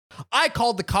I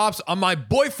called the cops on my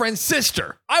boyfriend's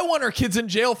sister. I want her kids in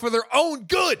jail for their own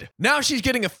good. Now she's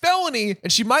getting a felony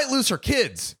and she might lose her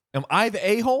kids. Am I the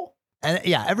a-hole? And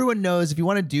yeah, everyone knows if you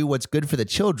want to do what's good for the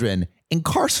children,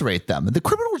 incarcerate them. The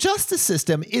criminal justice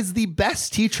system is the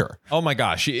best teacher. Oh my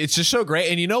gosh, it's just so great.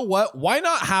 And you know what? Why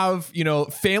not have,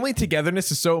 family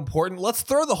togetherness is so important. Let's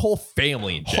throw the whole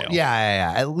family in jail.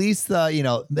 Yeah. At least,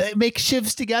 make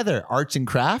shifts together. Arts and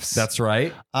crafts. That's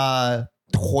right.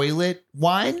 Toilet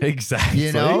wine. Exactly.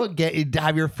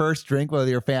 Have your first drink with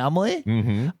your family.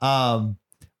 Mm-hmm.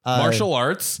 Martial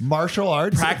arts.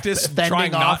 Practice fending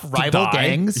trying off not rival to die.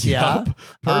 gangs. Yep.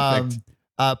 Yeah.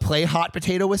 Perfect. Play hot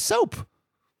potato with soap.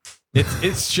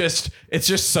 It's just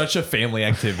such a family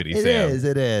activity, Sam.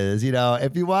 It is.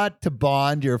 If you want to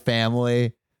bond your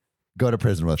family, go to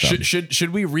prison with them.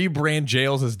 Should we rebrand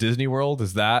jails as Disney World?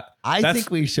 I think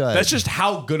we should. That's just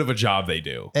how good of a job they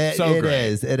do. It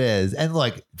is. And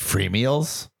like free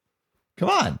meals. Come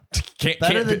on.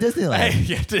 Better than Disneyland.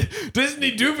 Hey,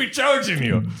 Disney do be charging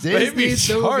you. Disney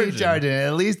do be charging.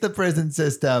 At least the prison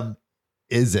system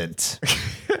isn't.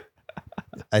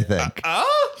 I think.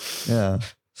 Yeah.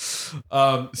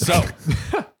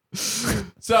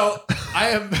 So I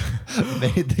am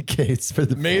made the case for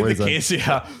the prison.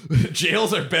 Yeah.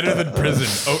 Jails are better than prison.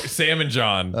 Oh, Sam and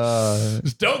John.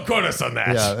 Just don't quote us on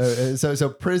that. Yeah. So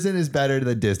prison is better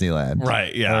than Disneyland.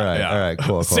 Right. Yeah. All right.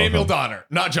 Cool. Samuel Donner,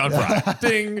 not John Fry.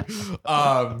 Ding.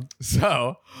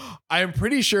 So I am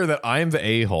pretty sure that I am the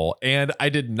a-hole, and I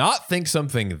did not think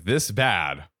something this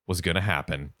bad was going to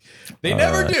happen. They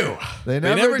never do. They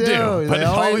never do. But they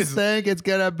always think it's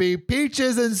going to be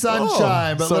peaches and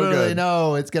sunshine, but literally good.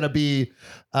 No, it's going to be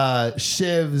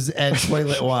shivs and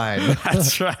toilet wine.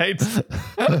 That's right.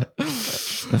 And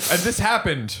this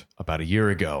happened about a year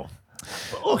ago.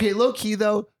 Okay, low key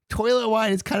though, toilet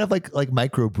wine is kind of like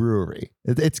microbrewery.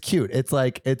 It's cute. It's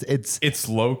like it's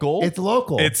local. It's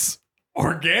local. It's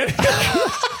organic.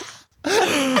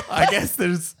 I guess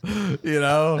there's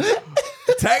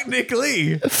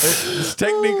technically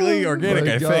organic.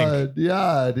 I think.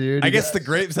 Yeah, dude. I guess the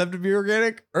grapes have to be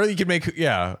organic, or you can make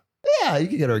Yeah, you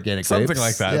can get organic something grapes.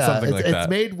 like that. Yeah, something like that. It's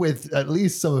made with at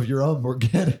least some of your own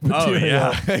organic material. Oh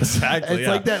yeah, exactly. It's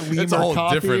like that lemur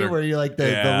coffee where you like the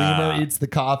lemur eats the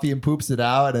coffee and poops it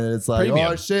out, and it's like,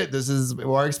 premium. Oh shit, this is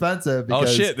more expensive. Oh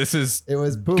shit, it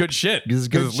was poop. Good shit. This is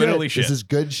good shit. Literally shit. This is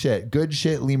good shit. Good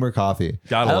shit lemur coffee.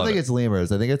 I don't think it's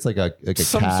lemurs. I think it's like a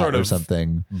some cat sort of or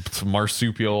something.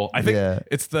 Marsupial. I think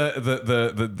it's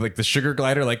the like the sugar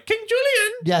glider, like King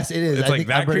Julian. Yes, it is. It's like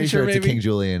that. I'm pretty sure it's a King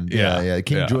Julian. Yeah.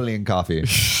 King Julian coffee.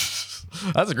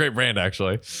 That's a great brand,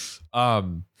 actually.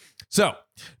 So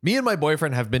me and my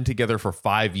boyfriend have been together for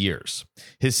 5 years.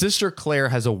 His sister Claire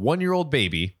has a 1-year-old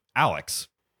baby, Alex.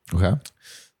 Okay.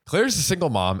 Claire's a single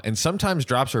mom and sometimes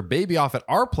drops her baby off at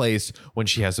our place when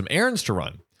she has some errands to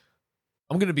run.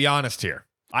 I'm going to be honest here.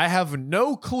 I have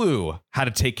no clue how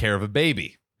to take care of a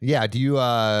baby. Yeah. Do you,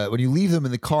 when you leave them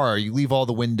in the car, you leave all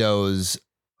the windows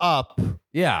up?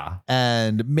 Yeah.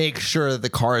 And make sure that the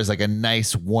car is like a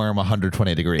nice warm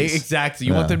 120 degrees. Exactly.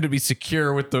 You want them to be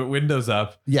secure with the windows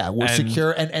up. Yeah,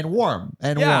 secure and warm.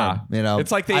 Warm.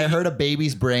 It's like I heard a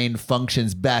baby's brain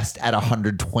functions best at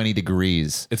 120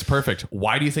 degrees. It's perfect.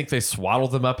 Why do you think they swaddle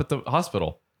them up at the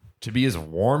hospital? To be as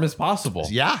warm as possible.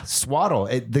 Yeah, swaddle.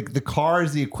 The car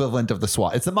is the equivalent of the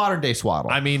swaddle. It's the modern day swaddle.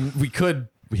 I mean, we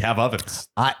have ovens.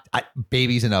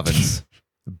 Babies in ovens.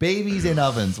 Babies in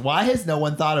ovens. Why has no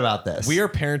one thought about this? We are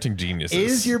parenting geniuses.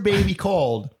 Is your baby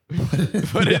cold?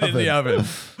 Put it in the oven.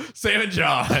 Sam and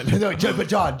John. No, but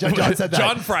John said that.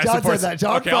 John Fry supports that.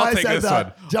 John Fry said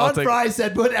that. John Fry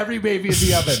said, put every baby in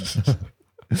the oven.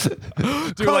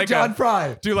 Call John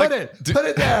Fry. Put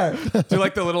it there. Do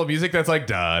like the little music that's like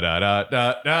da da da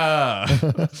da da.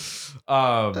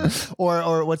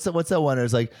 Or what's that one?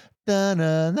 It's like da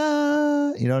na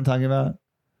na. You know what I'm talking about?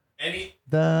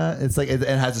 It's like it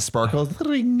has a sparkle.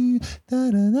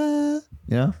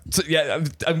 Yeah. So yeah,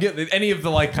 I'm getting any of the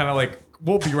like kind of like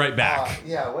we'll be right back.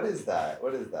 Yeah. What is that?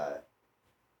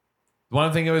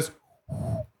 One thing it was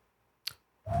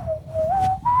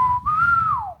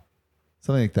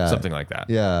something like that.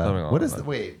 Yeah. What is?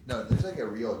 Wait, no. There's like a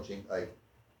real jing like.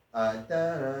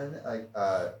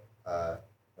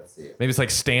 Let's see. Maybe it's like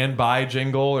standby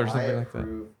jingle or something like that. I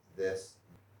approve this.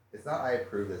 It's not I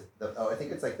approve this. I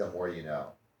think it's like the more you know.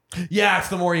 Yeah, it's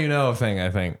the more you know thing, I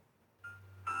think.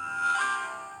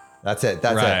 That's it.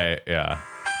 That's right, it.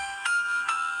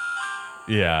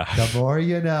 Yeah. The more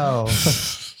you know.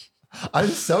 I'm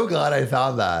so glad I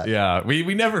found that. Yeah,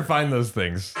 we never find those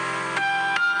things.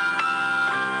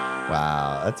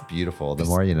 Wow, that's beautiful. The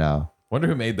more you know. Wonder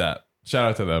who made that. Shout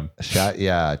out to them.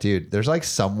 Yeah, dude. There's like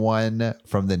someone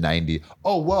from the 90s.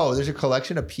 Oh, whoa. There's a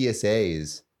collection of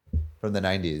PSAs from the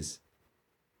 90s.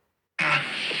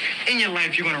 In your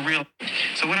life, you're going to realize.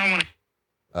 So what I want to.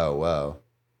 Oh, whoa.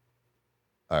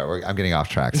 All right. I'm getting off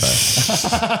track.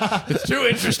 Sorry. It's too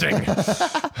interesting.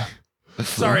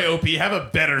 Sorry, OP. Have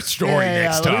a better story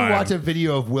next time. Let me watch a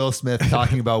video of Will Smith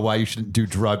talking about why you shouldn't do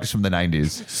drugs from the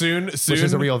 90s. Soon, which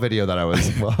is a real video that I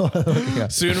was looking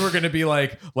at. Soon we're gonna be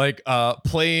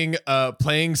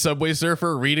playing Subway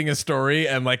Surfer, reading a story,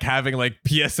 and like having like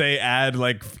PSA ad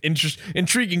like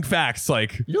intriguing facts.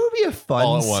 Like, you know, it would be a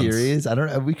fun series. I don't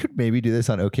know. We could maybe do this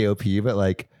on OKOP, but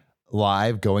like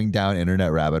live going down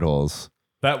internet rabbit holes.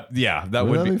 That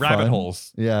would be rabbit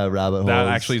holes. Yeah, rabbit holes. That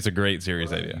actually is a great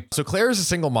series idea. So Claire is a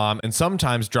single mom and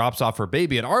sometimes drops off her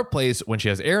baby at our place when she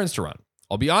has errands to run.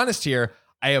 I'll be honest here,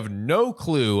 I have no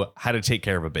clue how to take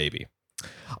care of a baby.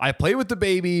 I play with the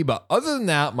baby, but other than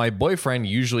that, my boyfriend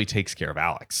usually takes care of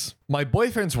Alex. My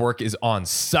boyfriend's work is on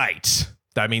site.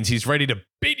 That means he's ready to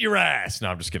beat your ass. No,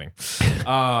 I'm just kidding.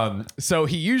 So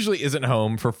he usually isn't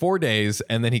home for 4 days,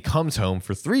 and then he comes home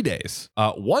for 3 days.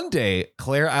 One day,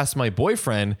 Claire asked my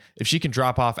boyfriend if she can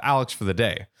drop off Alex for the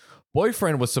day.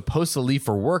 Boyfriend was supposed to leave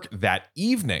for work that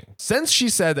evening. Since she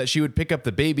said that she would pick up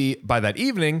the baby by that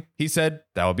evening, he said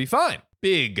that would be fine.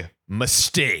 Big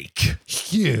mistake.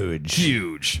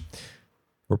 Huge.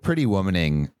 We're pretty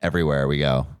womaning everywhere we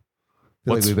go. I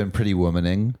feel like we've been pretty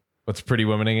womaning. What's pretty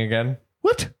womaning again?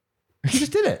 What? You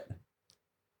just did it.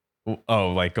 Oh,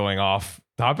 like going off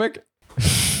topic?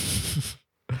 It's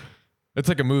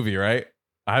like a movie, right?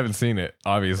 I haven't seen it,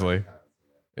 obviously.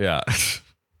 Yeah.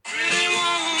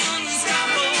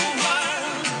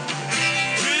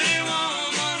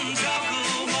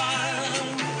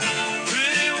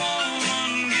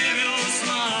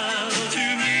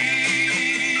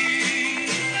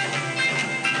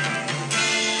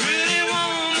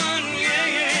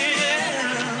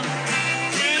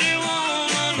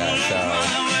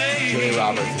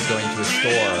 Roberts is going to a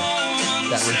store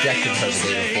that rejected her the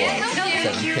day before. So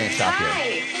you can't shop here.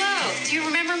 Hi. Hello. Do you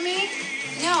remember me?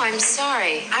 No, I'm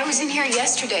sorry. I was in here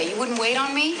yesterday. You wouldn't wait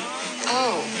on me?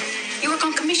 Oh. You work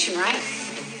on commission, right?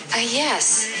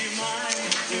 Yes.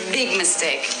 Big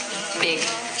mistake. Big.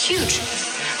 Huge.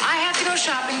 I have to go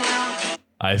shopping now.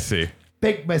 I see.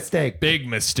 Big mistake. Big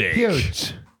mistake.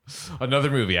 Huge. Another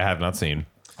movie I have not seen.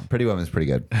 Pretty Woman's pretty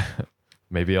good.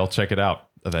 Maybe I'll check it out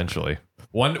eventually.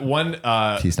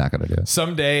 He's not gonna do it.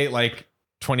 Someday, like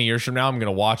 20 years from now, I'm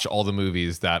gonna watch all the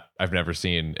movies that I've never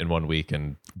seen in 1 week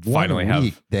and finally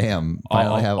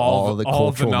have all the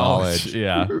cultural knowledge.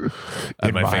 Yeah.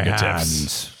 At my fingertips.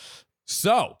 Hands.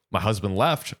 So my husband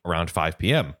left around 5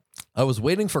 p.m. I was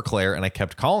waiting for Claire and I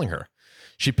kept calling her.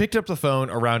 She picked up the phone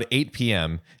around 8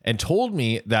 p.m. and told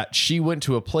me that she went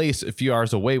to a place a few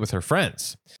hours away with her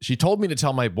friends. She told me to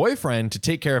tell my boyfriend to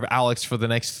take care of Alex for the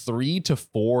next 3 to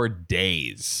 4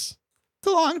 days. It's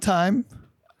a long time.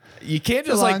 You can't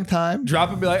just drop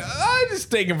and be like, I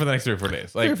just take him for the next 3 or 4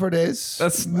 days. Like 3 or 4 days.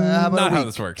 That's not how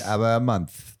this works. How about a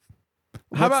month?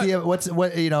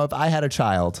 If I had a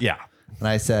child, yeah, and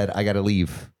I said I got to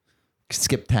leave,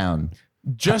 skip town,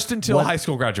 just until high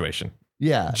school graduation.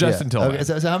 Yeah, until. Okay,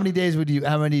 so how many days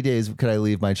could I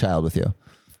leave my child with you?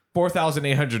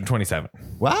 4,827.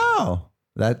 Wow.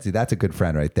 That's a good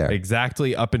friend right there.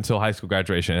 Exactly up until high school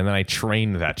graduation. And then I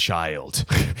trained that child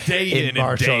day in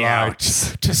and day out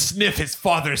to sniff his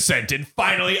father's scent and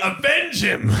finally avenge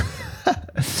him.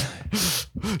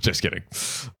 Just kidding.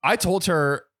 I told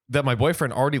her that my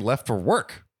boyfriend already left for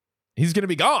work. He's going to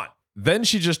be gone. Then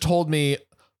she just told me,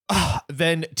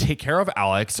 then take care of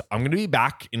Alex. I'm going to be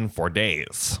back in 4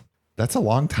 days. That's a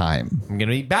long time. I'm going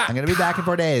to be back. I'm going to be back in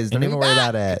 4 days. Don't even worry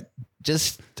about it.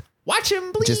 Just watch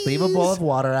him, please. Just leave a bowl of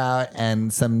water out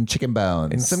and some chicken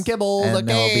bones. And some kibbles, and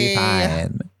okay? He'll be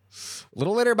fine.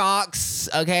 Little litter box,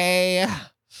 okay?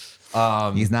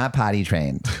 He's not potty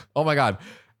trained. Oh, my God.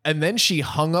 And then she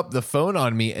hung up the phone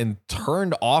on me and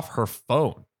turned off her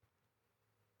phone.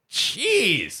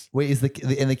 Jeez. Wait, is the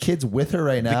kid's with her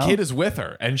right now? The kid is with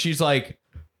her. And she's like,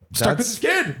 stuck with this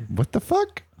kid. What the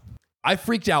fuck? I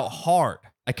freaked out hard.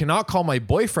 I cannot call my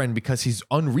boyfriend because he's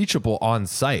unreachable on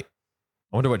site.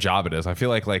 I wonder what job it is. I feel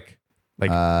like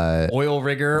oil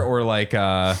rigger or like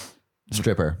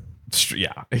stripper.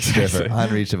 Yeah, exactly. Stripper,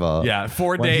 unreachable. Yeah,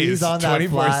 4 days,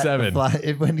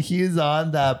 24/7. When he's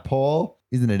on that pole,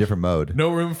 he's in a different mode.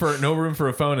 No room for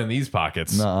a phone in these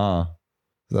pockets. Nuh-uh.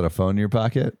 that a phone in your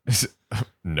pocket?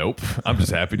 Nope. I'm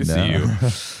just happy to see you.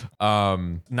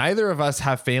 Neither of us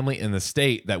have family in the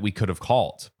state that we could have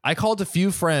called. I called a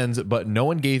few friends, but no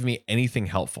one gave me anything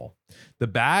helpful. The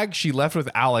bag she left with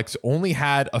Alex only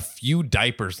had a few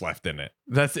diapers left in it.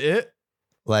 That's it?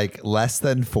 Like less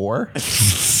than 4?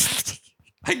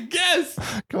 I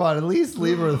guess. Come on, at least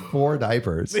leave her with 4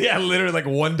 diapers. Yeah, literally like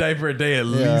 1 diaper a day at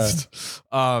least.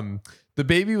 The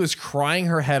baby was crying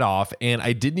her head off, and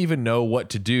I didn't even know what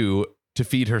to do to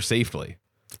feed her safely.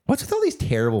 What's with all these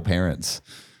terrible parents?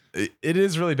 It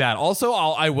is really bad. Also,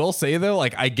 I will say though,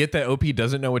 like I get that OP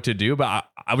doesn't know what to do, but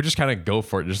I would just kind of go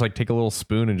for it. Just like take a little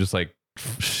spoon and just like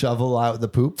shovel out the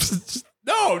poops.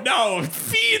 No,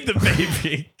 feed the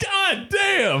baby. God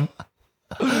damn.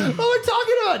 Oh, we're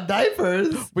talking about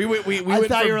diapers. We went from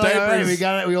diapers. like,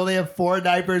 all right, we only have 4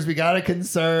 diapers. We gotta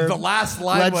conserve. The last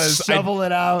line was shovel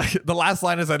it out. The last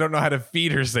line is I don't know how to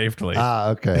feed her safely.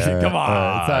 Okay. Right, come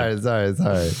on. Right.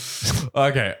 Sorry.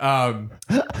 Okay.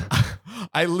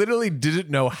 I literally didn't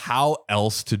know how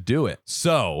else to do it,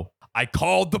 so I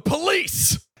called the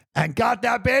police. And got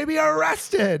that baby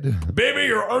arrested. Baby,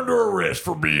 you're under arrest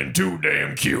for being too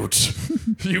damn cute.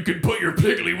 You can put your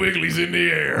piggly wigglies in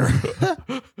the air.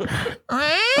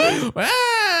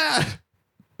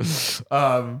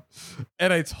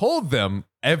 And I told them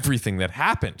everything that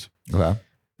happened. Okay.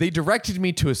 They directed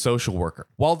me to a social worker.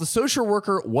 While the social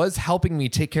worker was helping me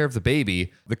take care of the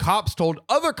baby, the cops told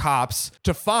other cops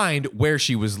to find where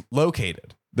she was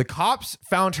located. The cops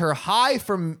found her high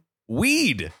from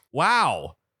weed.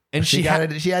 Wow. And she had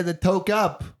to toke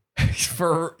up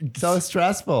for so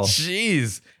stressful.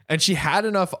 Jeez. And she had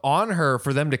enough on her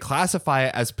for them to classify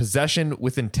it as possession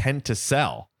with intent to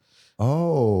sell.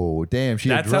 Oh, damn.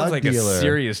 That sounds like dealer. A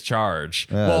serious charge.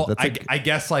 Yeah, well, I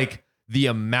guess like the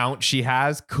amount she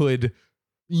has could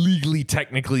legally,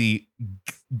 technically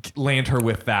land her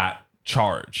with that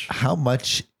charge. How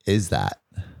much is that?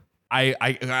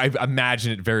 I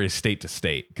imagine it varies state to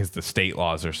state because the state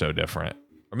laws are so different.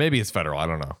 Or maybe it's federal. I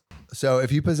don't know. So if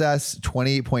you possess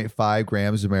 28.5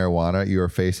 grams of marijuana, you are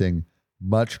facing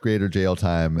much greater jail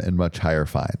time and much higher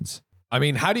fines. I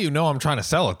mean, how do you know I'm trying to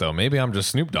sell it, though? Maybe I'm just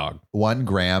Snoop Dogg. 1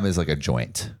 gram is like a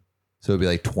joint. So it'd be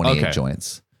like 28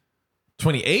 joints.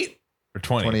 28 or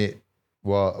 20? 28.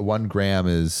 Well, 1 gram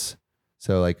is...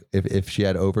 So like if she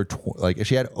had over if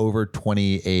she had over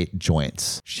 28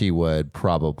 joints, she would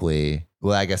probably...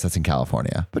 Well, I guess that's in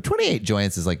California. But 28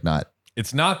 joints is like not...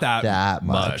 It's not that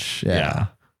much. Yeah.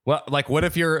 Well, like what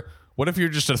if you're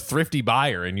just a thrifty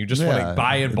buyer and you just want to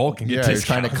buy in bulk and get discounts?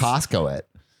 You're trying to Costco it.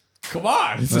 Come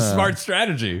on, it's a smart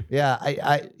strategy. Yeah,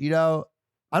 I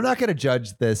I'm not going to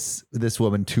judge this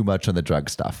woman too much on the drug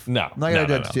stuff. No, I'm not going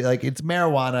to judge. Like it's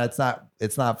marijuana.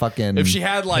 It's not fucking. If she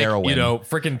had like heroin.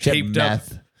 Freaking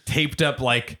taped up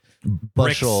like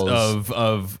bushels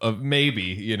of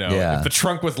maybe, if the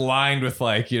trunk was lined with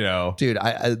like, dude,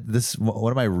 this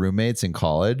one of my roommates in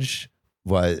college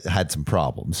had some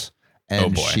problems,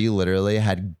 and she literally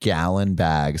had gallon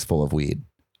bags full of weed,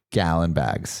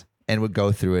 and would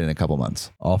go through it in a couple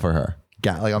months, all for her.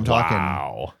 Like I'm talking.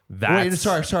 Wow, wait,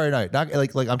 sorry, no, not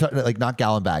like I'm talking like not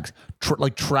gallon bags,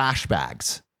 like trash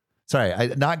bags. Sorry,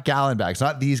 not gallon bags,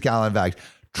 not these gallon bags,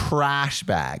 trash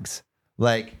bags.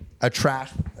 Like a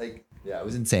trash, like, yeah, it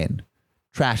was insane.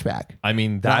 Trash bag. I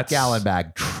mean, not gallon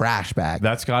bag, trash bag.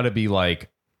 That's got to be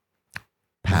like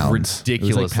pounds.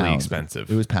 Ridiculously expensive.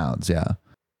 It was pounds, yeah.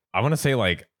 I want to say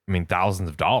like, thousands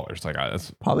of dollars. Like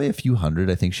that's probably a few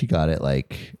hundred. I think she got it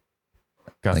like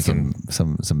some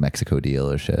Mexico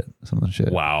deal or shit. Some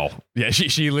shit. Wow. Yeah,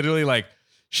 she literally like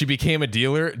she became a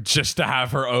dealer just to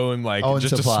have her own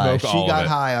just supply. To smoke all of it. She got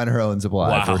high on her own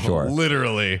supply for sure.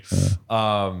 Literally.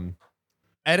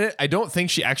 Edit. I don't think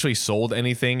she actually sold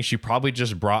anything. She probably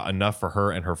just brought enough for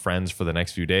her and her friends for the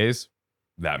next few days.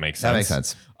 That makes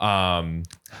sense.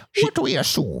 What we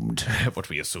assumed. What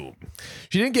we assumed.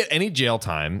 She didn't get any jail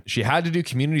time. She had to do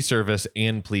community service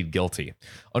and plead guilty.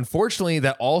 Unfortunately,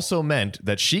 that also meant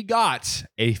that she got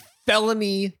a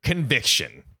felony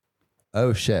conviction.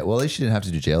 Oh, shit. Well, at least she didn't have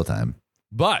to do jail time.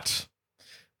 But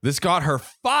this got her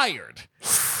fired.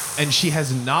 And she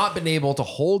has not been able to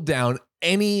hold down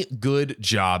any good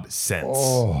job since.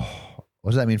 Oh,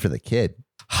 what does that mean for the kid?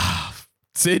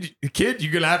 Sid, kid,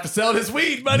 you're gonna have to sell this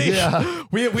weed, buddy. Yeah,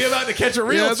 we about to catch a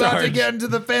real charge. We're about to get into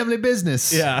the family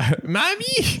business. Yeah,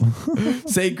 mommy,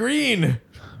 say green,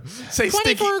 say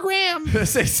 24 gram,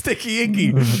 say sticky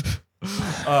icky. Do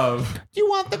you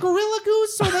want the gorilla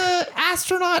goose or the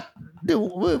astronaut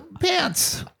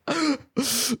pants? Purple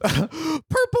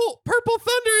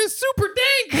thunder is super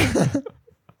dank.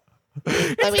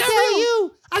 Let me tell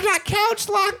you, I got couch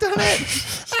locked on it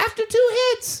after 2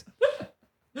 hits.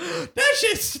 That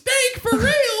shit stank for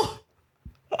real.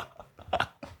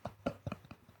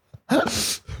 You want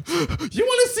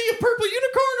to see a purple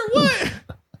unicorn or what?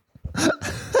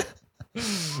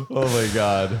 Oh my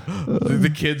god. The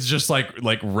kids just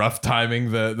like rough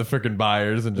timing the freaking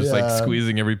buyers and just like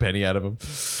squeezing every penny out of them.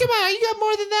 Come on, you got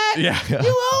more than that? Yeah.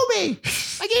 You owe me.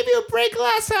 I gave you a break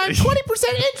last time. 20%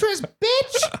 interest,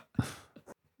 bitch.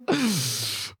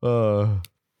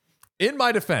 In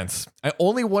my defense, I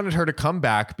only wanted her to come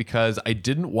back because I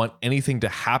didn't want anything to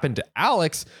happen to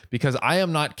Alex because I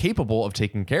am not capable of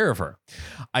taking care of her.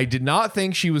 I did not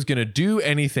think she was going to do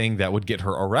anything that would get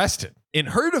her arrested. In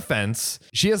her defense,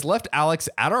 she has left Alex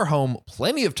at our home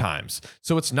plenty of times,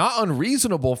 so it's not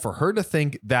unreasonable for her to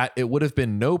think that it would have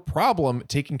been no problem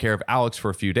taking care of Alex for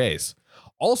a few days.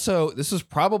 Also, this is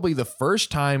probably the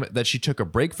first time that she took a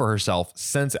break for herself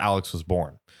since Alex was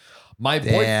born.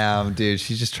 Damn, dude,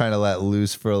 she's just trying to let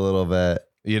loose for a little bit.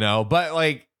 But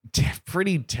like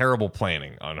pretty terrible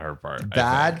planning on her part.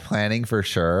 Bad planning for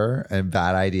sure. And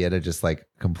bad idea to just like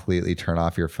completely turn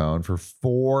off your phone for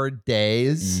 4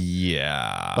 days.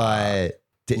 Yeah. But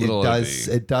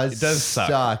it does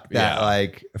suck that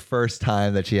like first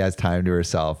time that she has time to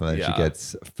herself and then she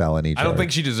gets felony charge. I don't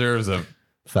think she deserves a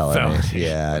felony.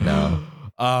 Yeah,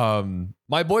 no.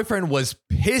 My boyfriend was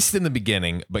pissed in the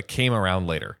beginning, but came around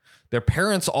later. Their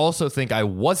parents also think I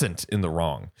wasn't in the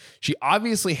wrong. She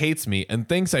obviously hates me and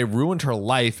thinks I ruined her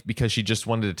life because she just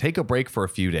wanted to take a break for a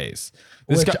few days.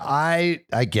 I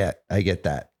get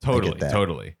that.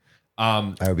 Totally.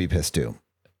 I would be pissed too.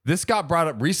 This got brought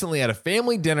up recently at a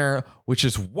family dinner, which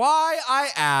is why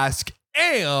I ask,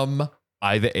 am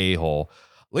I the a-hole?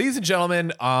 Ladies and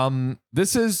gentlemen,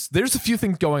 there's a few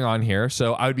things going on here.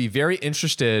 So I would be very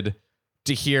interested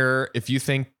to hear if you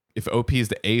think if OP is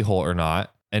the a-hole or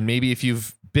not. And maybe if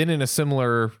you've been in a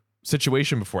similar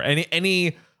situation before,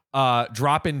 any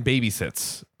drop-in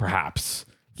babysits, perhaps.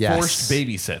 Yes. Forced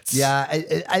babysits. Yeah,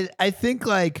 I think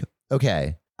like,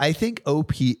 okay, I think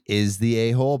OP is the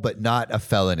a-hole, but not a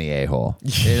felony a-hole.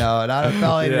 Not a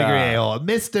felony degree a-hole, a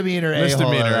misdemeanor a-hole.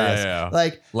 Misdemeanor, yeah.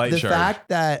 Like light the charge. fact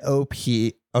that OP,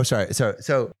 I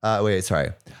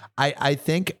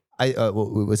think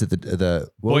was it the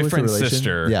boyfriend's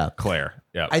sister? Yeah, Claire.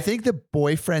 Yeah, I think the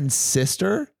boyfriend's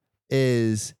sister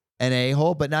is an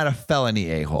a-hole, but not a felony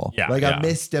a-hole. Yeah, like a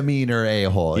misdemeanor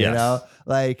a-hole. Yes.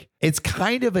 Like it's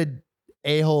kind of an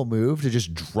a-hole move to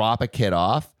just drop a kid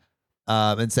off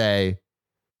and say,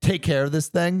 take care of this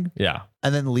thing. Yeah.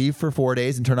 And then leave for 4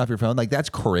 days and turn off your phone. Like that's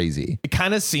crazy. It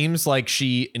kind of seems like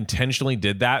she intentionally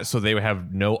did that so they would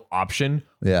have no option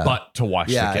but to watch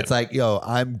the kid. It's like,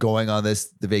 I'm going on the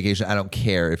vacation. I don't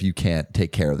care if you can't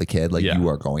take care of the kid. Like you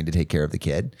are going to take care of the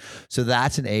kid. So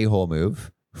that's an a-hole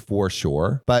move for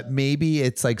sure. But maybe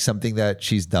it's like something that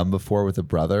she's done before with a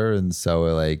brother. And so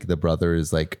like the brother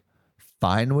is like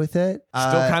fine with it.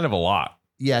 Still kind of a lot.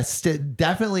 Yes,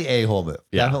 definitely a-hole move.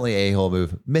 Yeah. Definitely a-hole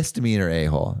move. Misdemeanor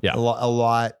a-hole. Yeah. A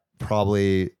lot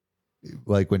probably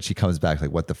like when she comes back,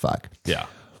 like what the fuck? Yeah.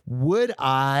 Would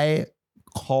I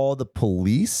call the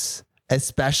police,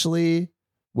 especially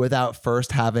without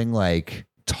first having like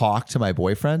talked to my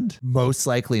boyfriend? Most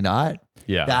likely not.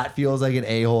 Yeah. That feels like an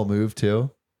a-hole move too.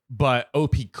 But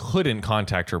OP couldn't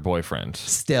contact her boyfriend.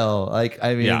 Still, like,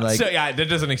 I mean, like, so that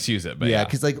doesn't excuse it. But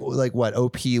because like what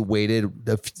OP waited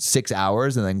 6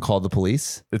 hours and then called the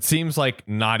police. It seems like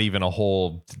not even a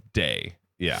whole day.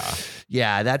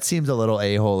 Yeah, that seems a little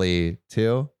a-holy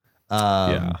too.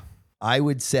 I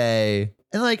would say,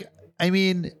 and like, I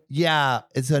mean,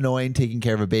 it's annoying taking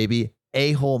care of a baby.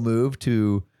 A-hole move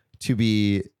to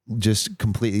be just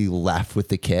completely left with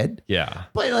the kid. Yeah.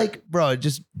 But like, bro,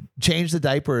 just change the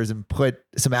diapers and put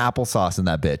some applesauce in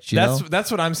that bitch.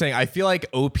 That's what I'm saying. I feel like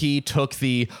OP took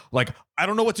the like, I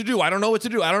don't know what to do.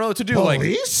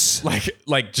 Police?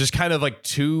 Like just kind of like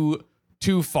too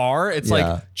far. It's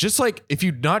like, just like if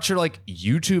you're not sure, like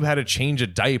YouTube how to change a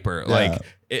diaper, like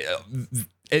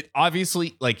it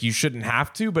obviously like you shouldn't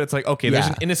have to, but it's like, okay, there's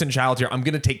an innocent child here. I'm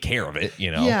going to take care of it.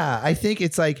 Yeah. I think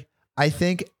it's like,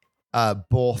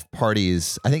 both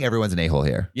parties, I think everyone's an a-hole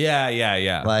here.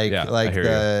 Yeah. Like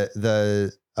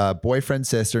the boyfriend,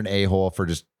 sister, an a-hole for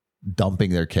just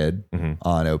dumping their kid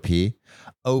on OP.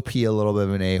 OP a little bit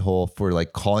of an a-hole for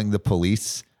like calling the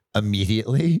police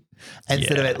immediately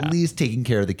instead of at least taking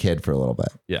care of the kid for a little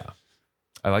bit. Yeah.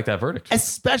 I like that verdict.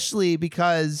 Especially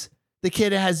because the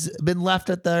kid has been left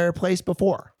at their place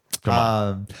before.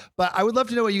 But I would love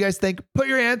to know what you guys think. Put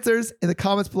your answers in the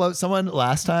comments below. Someone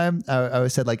last time I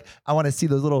said like, I want to see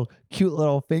those little cute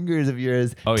little fingers of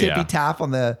yours tippy tap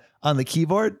on the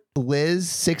keyboard. Liz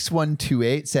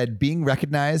 6128 said, being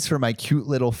recognized for my cute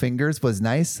little fingers was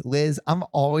nice. Liz, I'm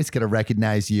always going to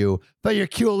recognize you for your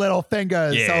cute little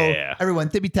fingers. Yeah. So everyone,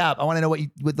 tippy tap. I want to know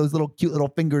what those little cute little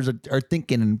fingers are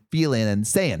thinking and feeling and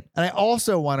saying. And I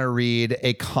also want to read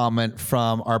a comment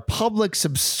from our public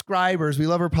subscribers. We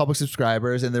love our public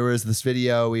subscribers. And there was this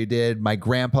video we did. My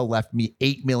grandpa left me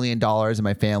 $8 million and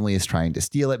my family is trying to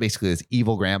steal it. Basically, this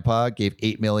evil grandpa gave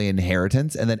 $8 million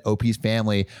inheritance and then OP's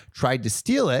family tried to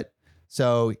steal it.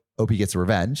 So OP gets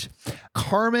revenge.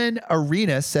 Carmen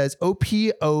Arena says OP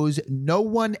owes no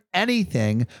one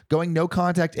anything. Going no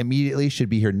contact immediately should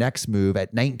be her next move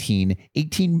at 19.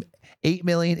 8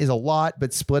 million is a lot,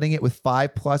 but splitting it with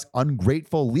 5+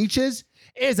 ungrateful leeches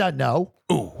is a no.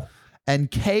 Ooh.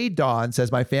 And K Dawn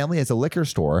says, my family has a liquor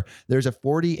store. There's a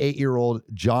 48-year-old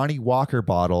Johnny Walker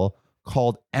bottle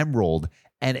called Emerald,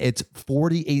 and it's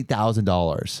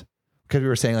 $48,000. Because we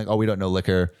were saying like, oh, we don't know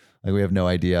liquor. Like we have no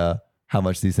idea how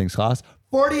much these things cost.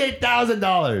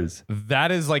 $48,000.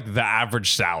 That is like the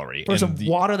average salary. For some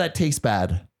water that tastes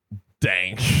bad.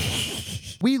 Dang.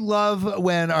 We love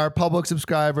when our public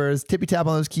subscribers tippy tap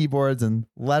on those keyboards and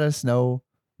let us know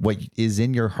what is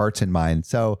in your hearts and minds.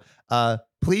 So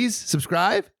please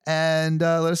subscribe and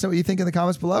let us know what you think in the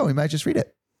comments below. We might just read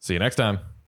it. See you next time.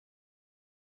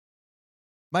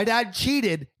 My dad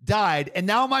cheated, died, and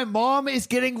now my mom is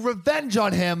getting revenge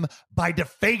on him by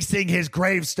defacing his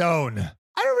gravestone.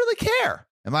 I don't really care.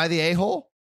 Am I the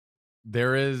a-hole?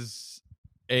 There is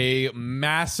a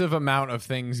massive amount of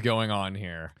things going on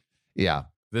here. Yeah.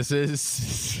 There's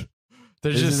just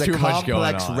too much going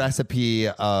on. Complex recipe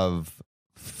of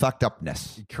fucked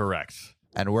upness. Correct.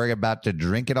 And we're about to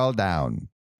drink it all down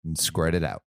and squirt it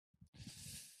out.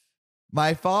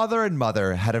 My father and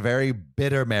mother had a very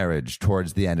bitter marriage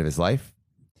towards the end of his life.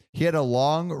 He had a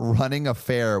long-running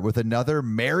affair with another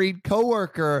married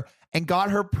coworker and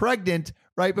got her pregnant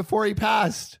right before he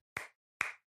passed.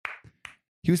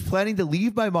 He was planning to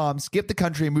leave my mom, skip the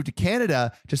country, and move to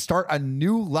Canada to start a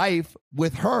new life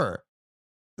with her,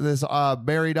 this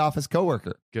married office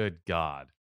coworker. Good God.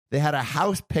 They had a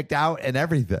house picked out and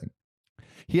everything.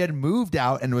 He had moved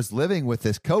out and was living with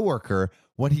this coworker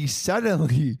when he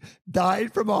suddenly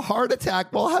died from a heart attack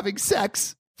while having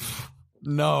sex.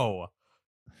 No.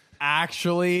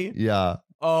 Actually? Yeah.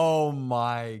 Oh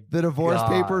my. The divorce God.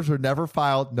 papers were never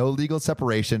filed, no legal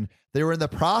separation. They were in the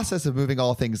process of moving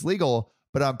all things legal,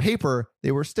 but on paper,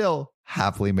 they were still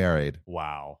happily married.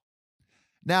 Wow.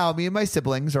 Now, me and my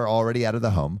siblings are already out of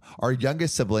the home. Our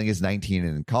youngest sibling is 19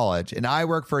 and in college, and I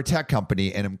work for a tech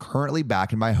company and am currently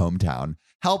back in my hometown,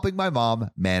 helping my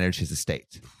mom manage his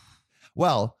estate.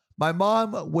 Well, my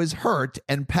mom was hurt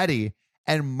and petty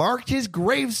and marked his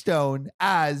gravestone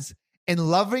as in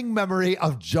loving memory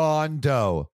of John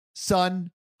Doe,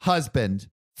 son, husband,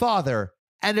 father,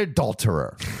 and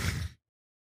adulterer.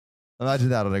 Imagine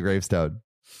that on a gravestone.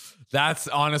 That's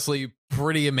honestly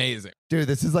pretty amazing. Dude,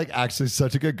 this is like actually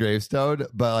such a good gravestone,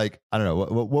 but like, I don't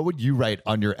know, what would you write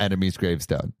on your enemy's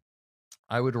gravestone?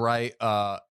 I would write,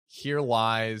 here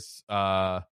lies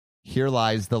the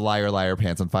liar, liar,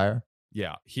 pants on fire.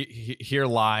 Yeah. Here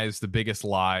lies the biggest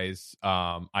lies.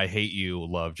 I hate you,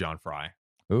 love John Fry.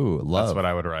 Ooh, love. That's what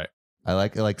I would write. I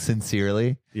like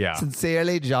sincerely. Yeah.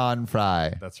 Sincerely, John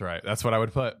Fry. That's right. That's what I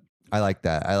would put. I like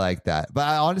that. But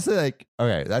I honestly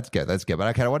okay, that's good. But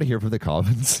I kind of want to hear from the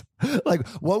comments. Like,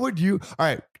 what would you, all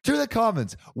right, to the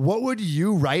comments, what would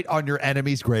you write on your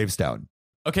enemy's gravestone?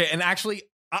 Okay. And actually,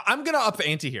 I'm going to up the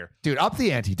ante here. Dude, up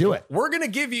the ante. Do it. We're going to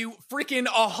give you freaking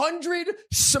 100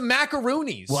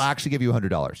 smackaroonies. We'll actually give you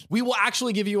 $100. We will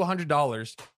actually give you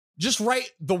 $100. Just write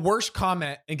the worst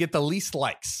comment and get the least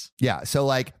likes. Yeah. So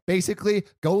like basically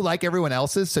go like everyone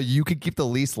else's so you can keep the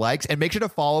least likes and make sure to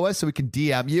follow us so we can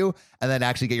DM you and then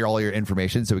actually get all your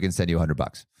information so we can send you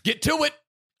 $100. Get to it.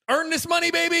 Earn this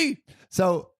money, baby.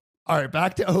 So, all right,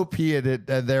 back to OP and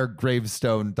their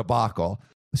gravestone debacle.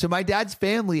 So my dad's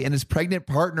family and his pregnant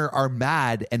partner are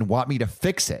mad and want me to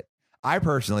fix it. I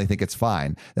personally think it's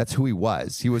fine. That's who he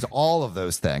was. He was all of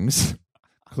those things,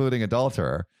 including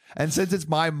adulterer. And since it's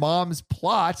my mom's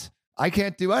plot, I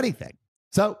can't do anything.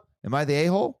 So, am I the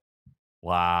a-hole?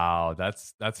 Wow,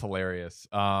 that's hilarious.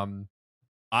 I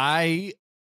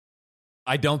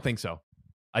don't think so.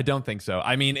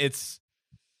 I mean, it's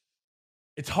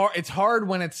hard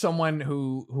when it's someone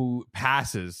who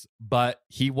passes, but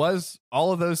he was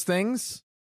all of those things,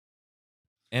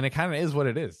 and it kind of is what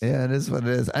it is. Yeah, it is what it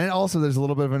is. And also, there's a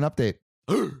little bit of an update.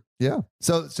 Yeah.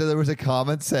 So there was a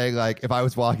comment saying like, if I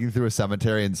was walking through a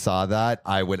cemetery and saw that,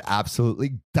 I would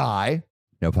absolutely die.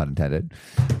 No pun intended.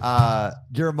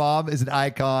 Your mom is an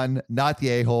icon, not the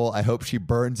a-hole. I hope she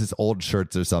burns his old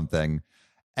shirts or something.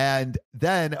 And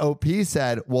then OP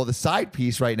said, well, the side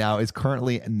piece right now is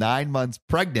currently 9 months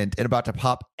pregnant and about to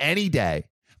pop any day.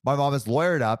 My mom is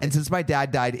lawyered up. And since my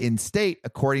dad died in state,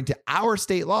 according to our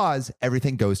state laws,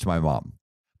 everything goes to my mom.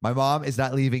 My mom is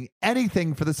not leaving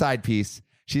anything for the side piece.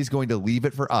 She's going to leave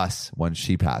it for us when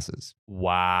she passes.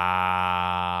 Wow.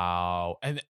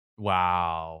 And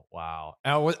wow.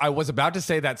 And I was about to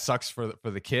say that sucks for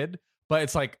the kid, but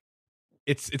it's like,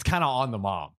 it's kind of on the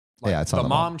mom. Like, yeah, it's on the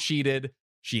mom cheated.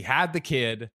 She had the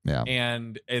kid. Yeah.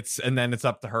 And then it's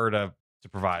up to her to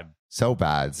provide. So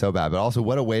bad. But also,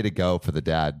 what a way to go for the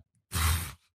dad.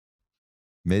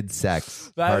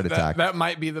 Mid-sex heart attack. That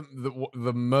might be the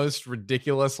most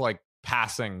ridiculous like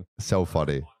passing. So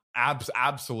funny.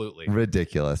 Absolutely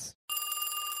ridiculous.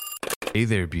 Hey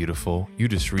there, beautiful. You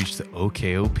just reached the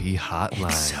OKOP hotline.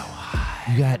 It's so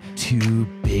hot. You got 2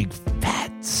 big,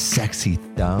 fat, sexy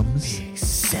thumbs. Big,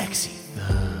 sexy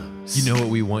thumbs. You know what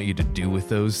we want you to do with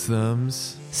those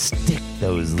thumbs? Stick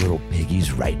those little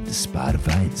piggies right into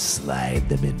Spotify and slide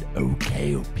them in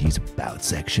OKOP's About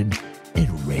section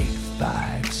and rate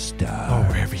 5 stars. Or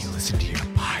wherever you listen to your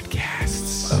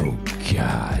podcasts. Oh,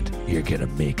 God. You're going to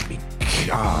make me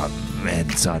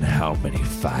comments on how many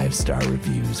 5-star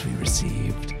reviews we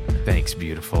received. Thanks,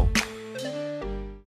 beautiful.